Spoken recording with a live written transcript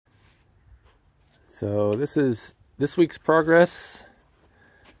So this is this week's progress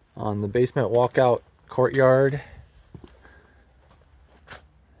on the basement walkout courtyard.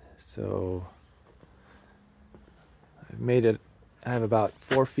 So I've made it, I have about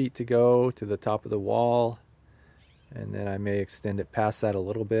 4 feet to go to the top of the wall, and then I may extend it past that a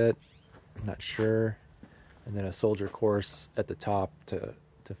little bit, I'm not sure, and then a soldier course at the top to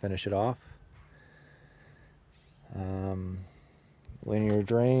finish it off. Linear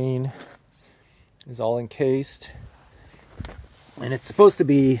drain is all encased, and it's supposed to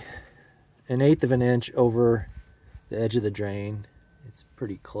be 1/8 of an inch over the edge of the drain. It's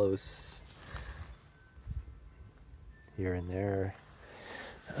pretty close here and there.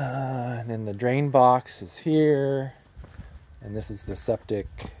 And then the drain box is here, and this is the septic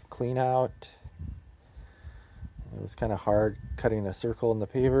clean out. It was kind of hard cutting a circle in the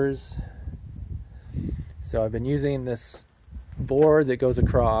pavers, so I've been using this board that goes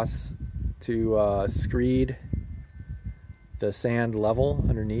across to screed the sand level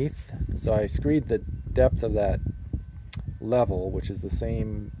underneath. So I screed the depth of that level, which is the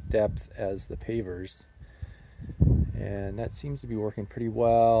same depth as the pavers, and that seems to be working pretty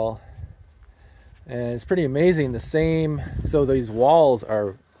well. And it's pretty amazing, so these walls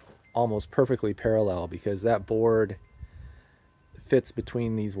are almost perfectly parallel because that board fits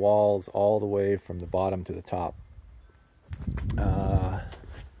between these walls all the way from the bottom to the top.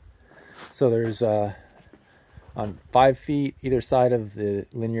 So there's on 5 feet either side of the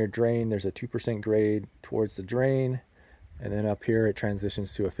linear drain, there's a 2% grade towards the drain, and then up here it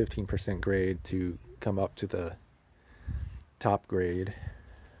transitions to a 15% grade to come up to the top grade.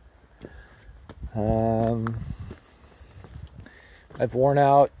 I've worn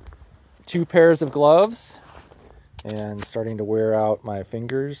out 2 pairs of gloves and starting to wear out my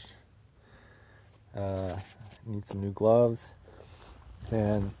fingers. Need some new gloves.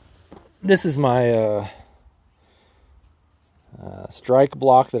 And this is my strike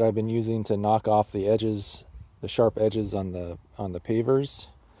block that I've been using to knock off the edges, the sharp edges on the pavers.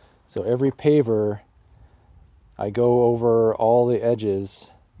 So every paver, I go over all the edges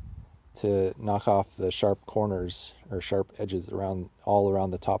to knock off the sharp corners or sharp edges all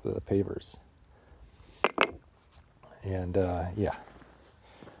around the top of the pavers. And yeah,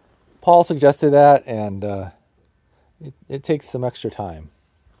 Paul suggested that, and it takes some extra time,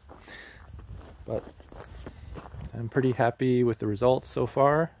 but I'm pretty happy with the results so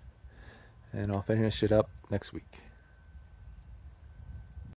far, and I'll finish it up next week.